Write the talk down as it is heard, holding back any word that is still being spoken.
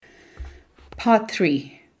Part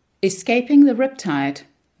 3. Escaping the Riptide,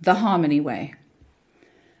 the Harmony Way.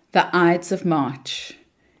 The Ides of March.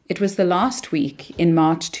 It was the last week in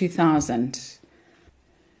March 2000.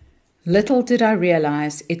 Little did I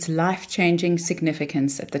realize its life-changing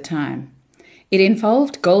significance at the time. It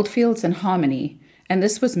involved Goldfields and Harmony, and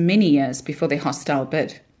this was many years before the hostile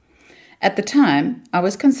bid. At the time, I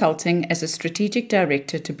was consulting as a strategic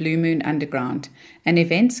director to Blue Moon Underground, an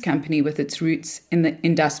events company with its roots in the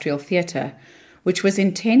industrial theatre, which was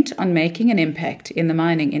intent on making an impact in the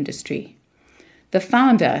mining industry. The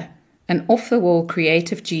founder, an off-the-wall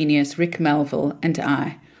creative genius Rick Melville, and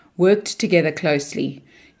I worked together closely,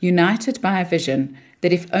 united by a vision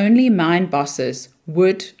that if only mine bosses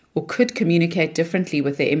would or could communicate differently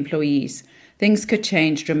with their employees, things could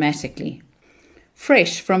change dramatically.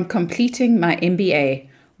 Fresh from completing my MBA,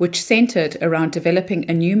 which centered around developing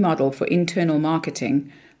a new model for internal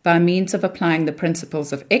marketing by means of applying the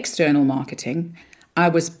principles of external marketing, I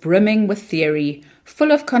was brimming with theory,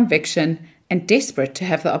 full of conviction, and desperate to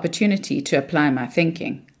have the opportunity to apply my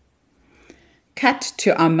thinking. Cut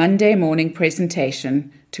to our Monday morning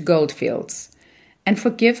presentation to Goldfields, and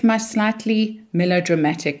forgive my slightly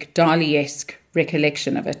melodramatic, Dali-esque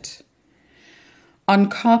recollection of it. On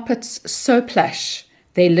carpets so plush,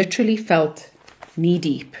 they literally felt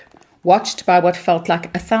knee-deep, watched by what felt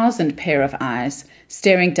like 1,000 pair of eyes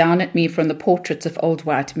staring down at me from the portraits of old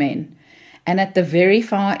white men, and at the very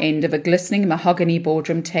far end of a glistening mahogany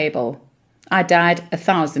boardroom table, I died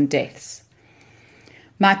 1,000 deaths.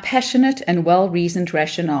 My passionate and well-reasoned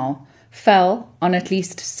rationale fell on at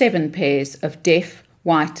least 7 pairs of deaf,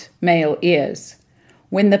 white male ears,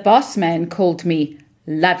 when the boss man called me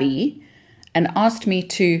lovey and asked me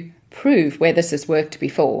to prove where this has worked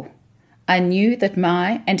before. I knew that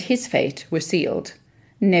my and his fate were sealed.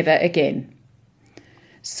 Never again.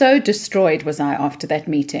 So destroyed was I after that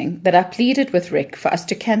meeting that I pleaded with Rick for us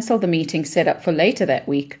to cancel the meeting set up for later that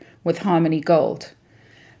week with Harmony Gold.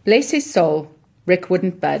 Bless his soul, Rick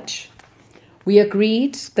wouldn't budge. We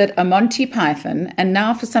agreed that a Monty Python, and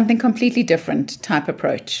now for something completely different type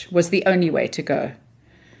approach, was the only way to go.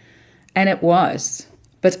 And it was.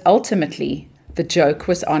 But ultimately, the joke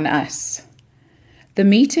was on us. The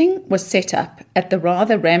meeting was set up at the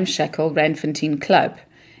rather ramshackle Randfontein Club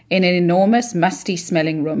in an enormous,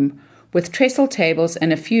 musty-smelling room with trestle tables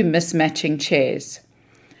and a few mismatching chairs.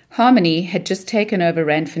 Harmony had just taken over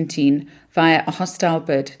Randfontein via a hostile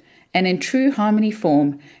bid, and in true Harmony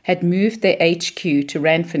form had moved their HQ to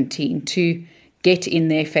Randfontein to get in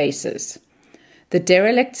their faces. The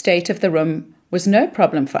derelict state of the room was no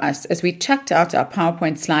problem for us as we chucked out our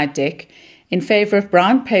PowerPoint slide deck in favor of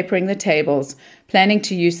brown papering the tables, planning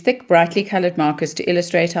to use thick, brightly colored markers to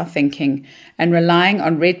illustrate our thinking, and relying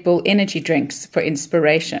on Red Bull energy drinks for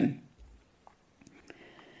inspiration.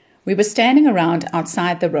 We were standing around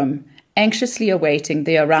outside the room, anxiously awaiting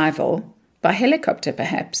the arrival, by helicopter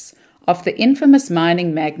perhaps, of the infamous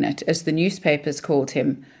mining magnate, as the newspapers called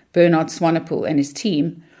him, Bernard Swanepoel and his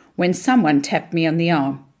team, when someone tapped me on the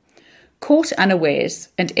arm. Caught unawares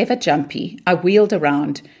and ever jumpy, I wheeled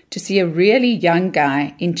around to see a really young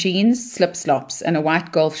guy in jeans, slip-slops, and a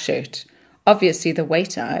white golf shirt, obviously the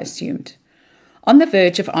waiter, I assumed. On the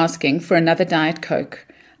verge of asking for another Diet Coke,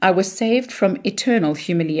 I was saved from eternal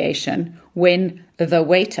humiliation when the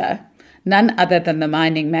waiter, none other than the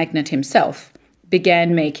mining magnate himself,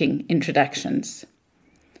 began making introductions.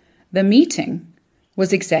 The meeting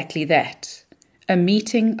was exactly that, a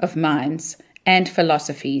meeting of minds and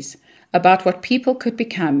philosophies about what people could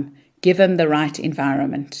become given the right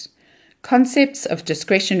environment. Concepts of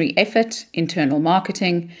discretionary effort, internal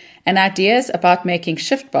marketing, and ideas about making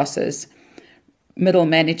shift bosses, middle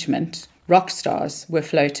management, rock stars were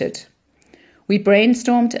floated. We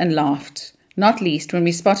brainstormed and laughed, not least when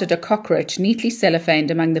we spotted a cockroach neatly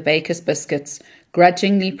cellophaned among the baker's biscuits,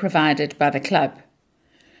 grudgingly provided by the club.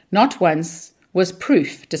 Not once was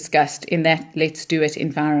proof discussed in that let's do it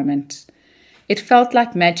environment. It felt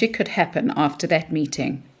like magic could happen after that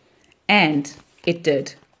meeting. And it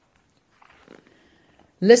did.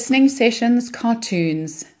 Listening sessions,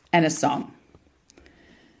 cartoons, and a song.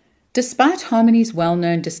 Despite Harmony's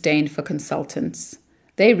well-known disdain for consultants,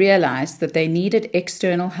 they realized that they needed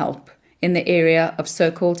external help in the area of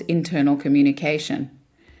so-called internal communication.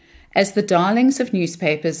 As the darlings of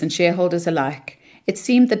newspapers and shareholders alike, it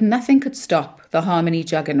seemed that nothing could stop the Harmony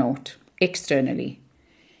juggernaut externally.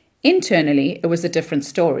 Internally, it was a different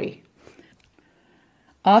story.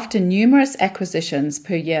 After numerous acquisitions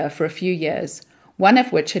per year for a few years, one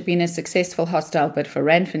of which had been a successful hostile bid for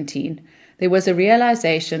Randfontein, there was a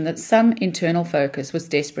realization that some internal focus was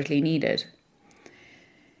desperately needed.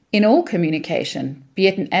 In all communication, be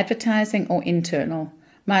it in advertising or internal,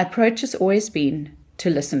 my approach has always been to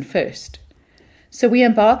listen first. So we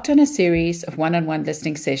embarked on a series of one-on-one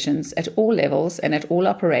listening sessions at all levels and at all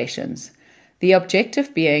operations, the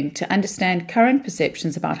objective being to understand current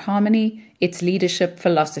perceptions about harmony, its leadership,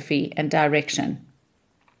 philosophy, and direction.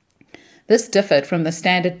 This differed from the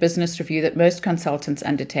standard business review that most consultants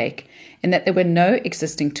undertake, in that there were no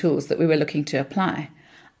existing tools that we were looking to apply.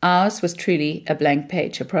 Ours was truly a blank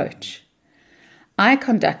page approach. I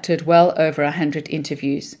conducted well over 100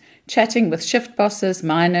 interviews, chatting with shift bosses,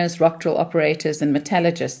 miners, rock drill operators, and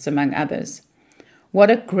metallurgists, among others. What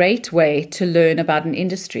a great way to learn about an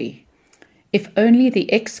industry. If only the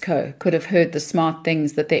exco could have heard the smart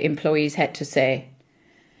things that their employees had to say.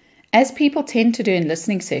 As people tend to do in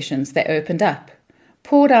listening sessions, they opened up,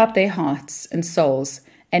 poured out their hearts and souls,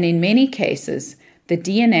 and in many cases, the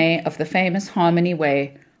DNA of the famous Harmony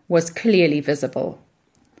Way was clearly visible.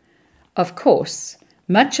 Of course,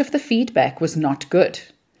 much of the feedback was not good,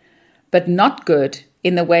 but not good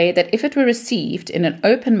in the way that if it were received in an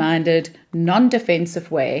open-minded,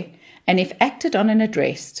 non-defensive way, and if acted on and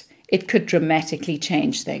addressed, it could dramatically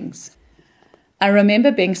change things. I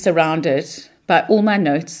remember being surrounded by all my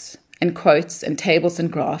notes and quotes and tables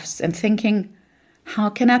and graphs and thinking, how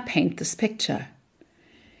can I paint this picture?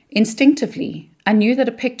 Instinctively, I knew that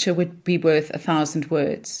a picture would be worth 1,000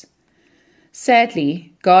 words.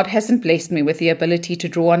 Sadly, God hasn't blessed me with the ability to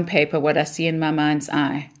draw on paper what I see in my mind's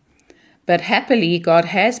eye. But happily, God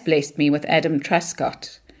has blessed me with Adam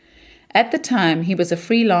Truscott. At the time, he was a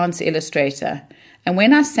freelance illustrator, and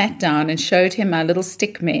when I sat down and showed him my little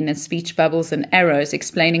stick men and speech bubbles and arrows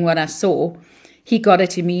explaining what I saw, he got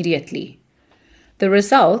it immediately. The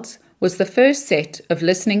result was the first set of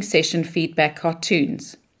listening session feedback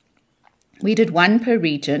cartoons. We did one per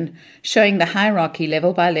region, showing the hierarchy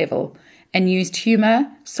level by level, and used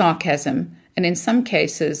humor, sarcasm, and in some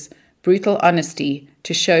cases, brutal honesty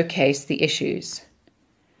to showcase the issues.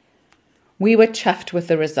 We were chuffed with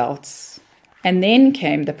the results. And then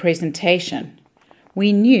came the presentation.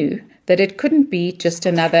 We knew that it couldn't be just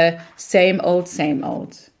another same old, same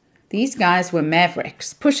old. These guys were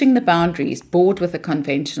mavericks, pushing the boundaries, bored with the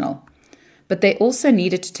conventional. But they also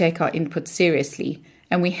needed to take our input seriously,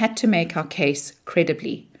 and we had to make our case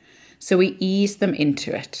credibly. So we eased them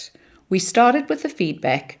into it. We started with the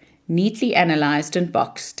feedback, neatly analyzed and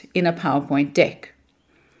boxed in a PowerPoint deck.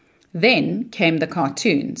 Then came the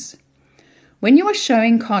cartoons. When you are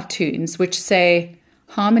showing cartoons which say,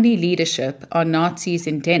 Harmony leadership are Nazis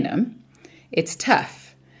in denim, it's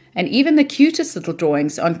tough. And even the cutest little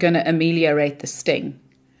drawings aren't going to ameliorate the sting.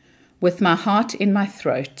 With my heart in my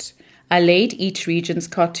throat, I laid each region's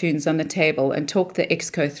cartoons on the table and talked the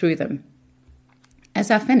exco through them.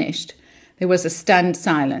 As I finished, there was a stunned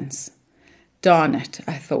silence. Darn it,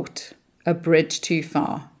 I thought, a bridge too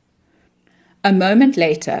far. A moment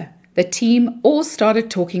later, the team all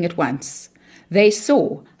started talking at once. They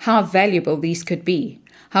saw how valuable these could be,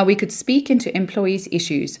 how we could speak into employees'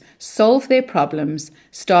 issues, solve their problems,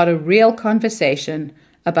 start a real conversation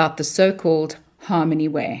about the so-called Harmony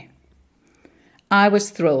Way. I was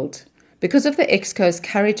thrilled. Because of the exco's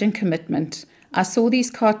courage and commitment, I saw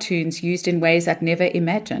these cartoons used in ways I'd never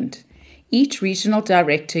imagined. Each regional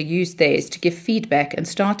director used theirs to give feedback and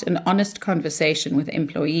start an honest conversation with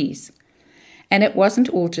employees. And it wasn't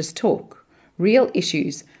all just talk. Real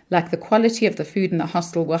issues like the quality of the food in the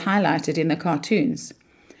hostel were highlighted in the cartoons.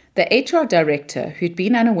 The HR director, who'd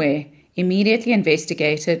been unaware, immediately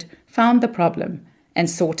investigated, found the problem, and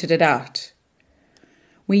sorted it out.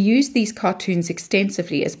 We used these cartoons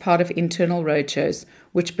extensively as part of internal roadshows,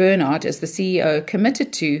 which Bernard, as the CEO,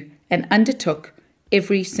 committed to and undertook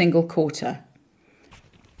every single quarter.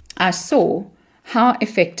 I saw how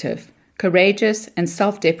effective, courageous, and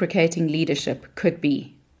self-deprecating leadership could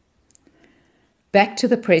be. Back to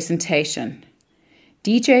the presentation.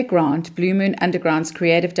 DJ Grant, Blue Moon Underground's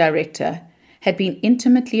creative director, had been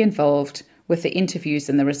intimately involved with the interviews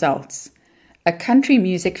and the results. A country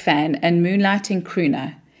music fan and moonlighting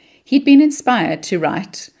crooner, he'd been inspired to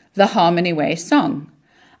write the Harmony Way song,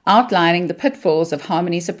 outlining the pitfalls of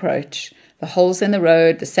Harmony's approach, the holes in the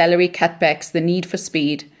road, the salary cutbacks, the need for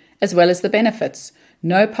speed, as well as the benefits,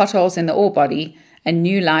 no potholes in the ore body, and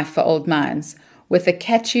new life for old mines, with a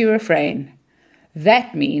catchy refrain.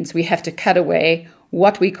 That means we have to cut away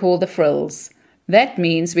what we call the frills. That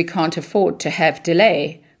means we can't afford to have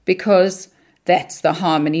delay, because that's the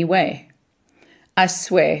Harmony Way. I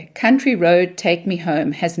swear, Country Road Take Me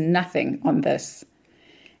Home has nothing on this.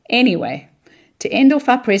 Anyway, to end off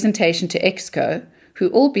our presentation to Exco, who,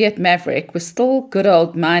 albeit maverick, was still good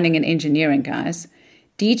old mining and engineering guys,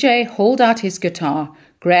 DJ hauled out his guitar,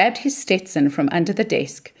 grabbed his Stetson from under the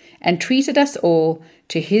desk, and treated us all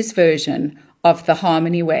to his version of the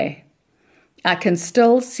Harmony Way. I can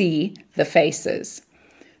still see the faces.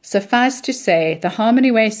 Suffice to say, the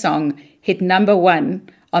Harmony Way song hit number 1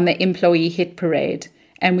 on the employee hit parade,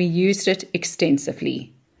 and we used it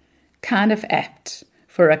extensively. Kind of apt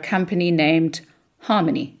for a company named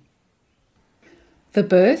Harmony. The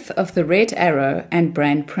birth of the Red Arrow and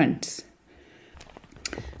brand print.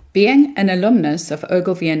 Being an alumnus of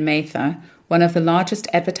Ogilvy and Mather, one of the largest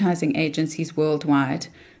advertising agencies worldwide,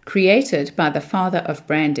 created by the father of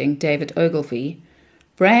branding, David Ogilvy,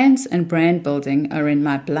 brands and brand building are in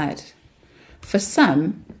my blood. For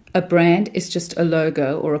some, a brand is just a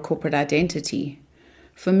logo or a corporate identity.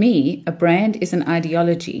 For me, a brand is an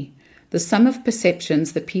ideology, the sum of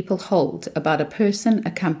perceptions that people hold about a person,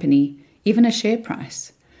 a company, even a share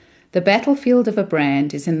price. The battlefield of a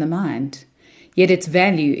brand is in the mind, yet its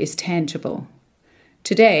value is tangible.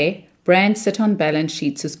 Today, brands sit on balance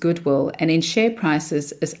sheets as goodwill and in share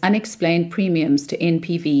prices as unexplained premiums to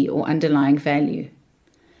NPV or underlying value.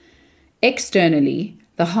 Externally,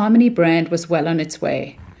 the Harmony brand was well on its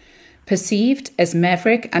way. Perceived as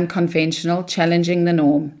maverick, unconventional, challenging the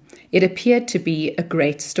norm, it appeared to be a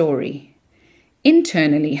great story.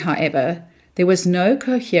 Internally, however, there was no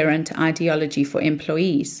coherent ideology for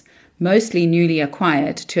employees, mostly newly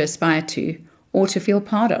acquired, to aspire to or to feel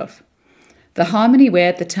part of. The Harmony Way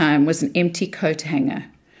at the time was an empty coat hanger.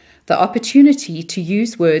 The opportunity to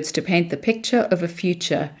use words to paint the picture of a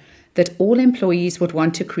future that all employees would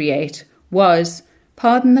want to create was,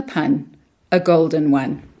 pardon the pun, a golden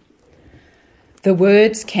one. The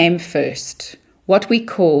words came first, what we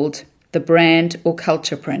called the brand or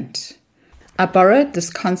culture print. I borrowed this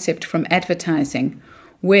concept from advertising,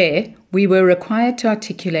 where we were required to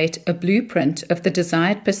articulate a blueprint of the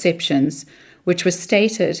desired perceptions which was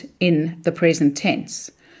stated in the present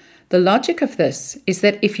tense. The logic of this is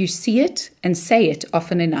that if you see it and say it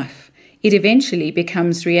often enough, it eventually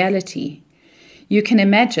becomes reality. You can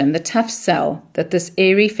imagine the tough sell that this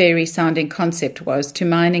airy-fairy sounding concept was to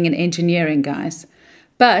mining and engineering guys,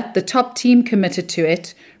 but the top team committed to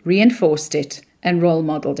it, reinforced it, and role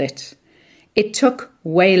modeled it. It took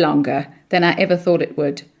way longer than I ever thought it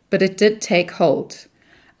would, but it did take hold.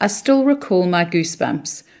 I still recall my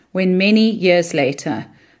goosebumps when many years later,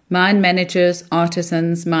 mine managers,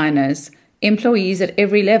 artisans, miners, employees at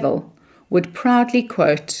every level would proudly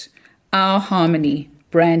quote our Harmony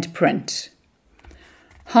brand print.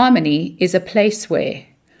 Harmony is a place where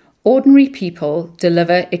ordinary people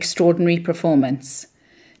deliver extraordinary performance.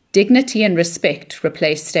 Dignity and respect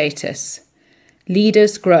replace status.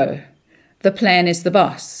 Leaders grow. The plan is the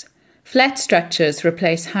boss. Flat structures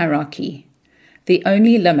replace hierarchy. The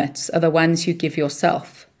only limits are the ones you give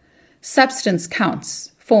yourself. Substance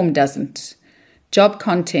counts, form doesn't. Job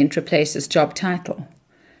content replaces job title.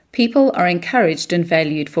 People are encouraged and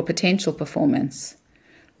valued for potential performance.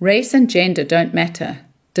 Race and gender don't matter.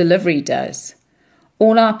 Delivery does.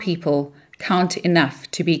 All our people count enough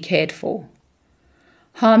to be cared for.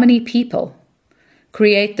 Harmony people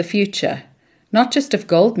create the future, not just of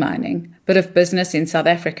gold mining, but of business in South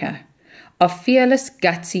Africa, are fearless,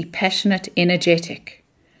 gutsy, passionate, energetic.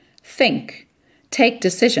 Think, take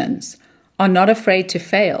decisions, are not afraid to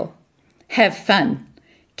fail, have fun,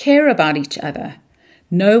 care about each other,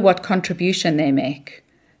 know what contribution they make,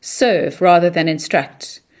 serve rather than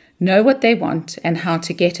instruct, know what they want and how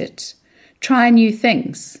to get it, try new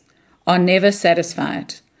things, are never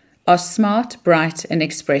satisfied, are smart, bright, and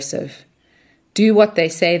expressive, do what they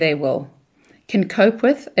say they will, can cope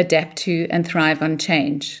with, adapt to, and thrive on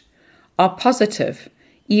change, are positive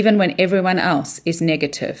even when everyone else is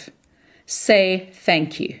negative. Say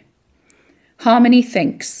thank you. Harmony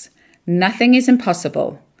thinks, nothing is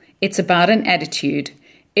impossible. It's about an attitude.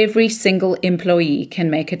 Every single employee can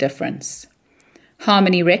make a difference.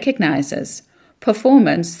 Harmony recognizes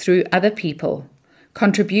performance through other people,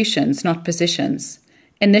 contributions, not positions,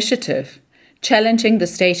 initiative, challenging the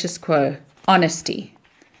status quo, honesty.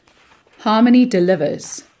 Harmony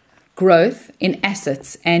delivers growth in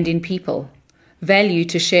assets and in people, value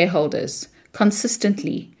to shareholders,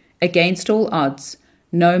 consistently, against all odds,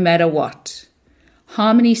 no matter what.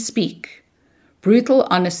 Harmony speak, brutal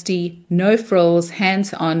honesty, no frills,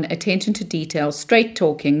 hands-on, attention to detail, straight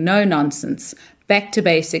talking, no nonsense, back to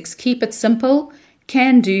basics, keep it simple,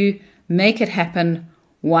 can do, make it happen,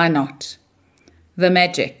 why not? The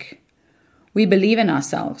magic. We believe in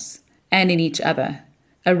ourselves and in each other.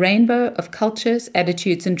 A rainbow of cultures,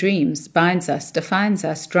 attitudes, and dreams binds us, defines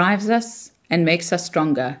us, drives us, and makes us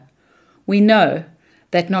stronger. We know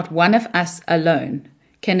that not one of us alone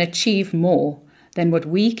can achieve more than what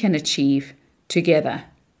we can achieve together.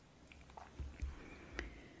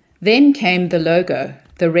 Then came the logo,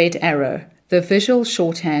 the red arrow, the visual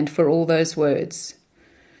shorthand for all those words.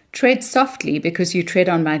 Tread softly because you tread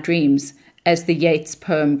on my dreams, as the Yeats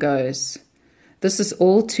poem goes. This is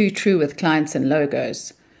all too true with clients and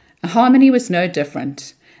logos. Harmony was no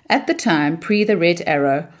different. At the time, pre the red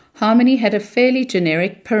arrow, Harmony had a fairly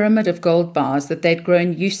generic pyramid of gold bars that they'd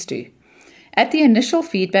grown used to. At the initial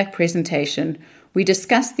feedback presentation, we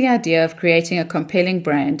discussed the idea of creating a compelling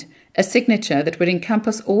brand, a signature that would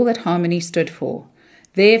encompass all that Harmony stood for,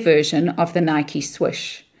 their version of the Nike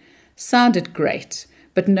swoosh. Sounded great,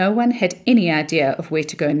 but no one had any idea of where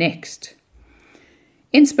to go next.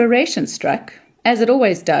 Inspiration struck, as it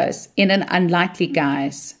always does, in an unlikely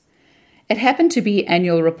guise. It happened to be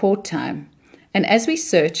annual report time, and as we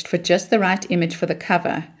searched for just the right image for the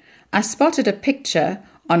cover, I spotted a picture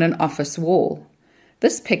on an office wall.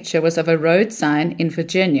 This picture was of a road sign in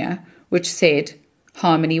Virginia which said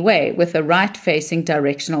Harmony Way with a right-facing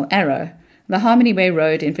directional arrow. The Harmony Way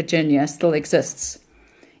Road in Virginia still exists.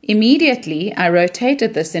 Immediately, I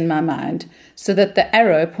rotated this in my mind so that the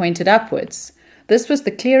arrow pointed upwards. This was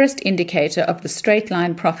the clearest indicator of the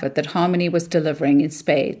straight-line profit that Harmony was delivering in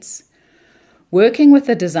spades. Working with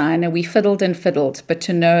the designer, we fiddled and fiddled, but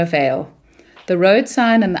to no avail. The road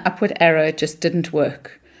sign and the upward arrow just didn't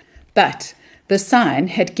work. But the sign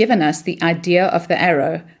had given us the idea of the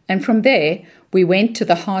arrow, and from there, we went to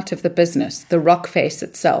the heart of the business, the rock face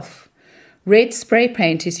itself. Red spray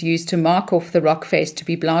paint is used to mark off the rock face to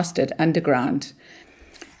be blasted underground.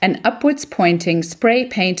 An upwards pointing spray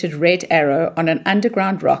painted red arrow on an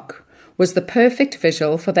underground rock was the perfect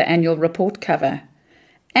visual for the annual report cover.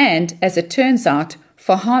 And, as it turns out,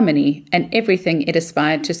 for Harmony and everything it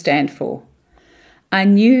aspired to stand for. I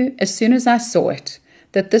knew as soon as I saw it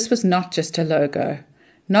that this was not just a logo,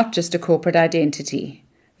 not just a corporate identity.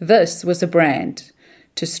 This was a brand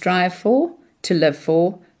to strive for, to live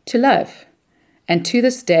for, to love. And to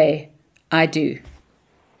this day, I do.